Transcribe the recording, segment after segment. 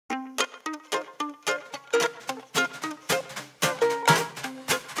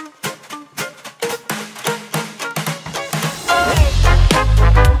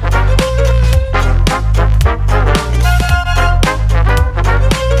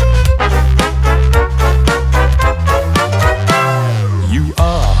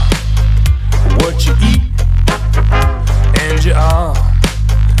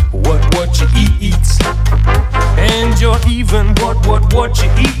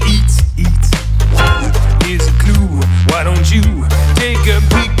eats. Here's a clue, why don't you take a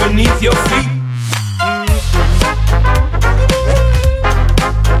peek beneath your feet?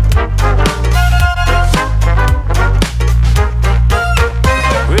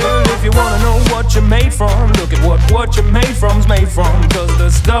 Well, if you wanna know what you're made from, look at what you're made from's made from. Cause the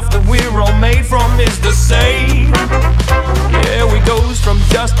stuff that we're all made from is the same. Yeah, we goes from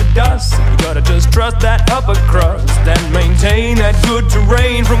dust to dust. You gotta just trust that upper crust and maintain that good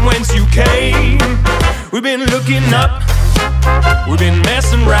terrain from whence you came. We've been looking up, we've been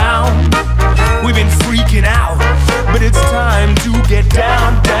messing around, we've been freaking out, but it's time to get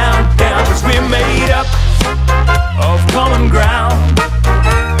down, down, down. Cause we're made up of common ground.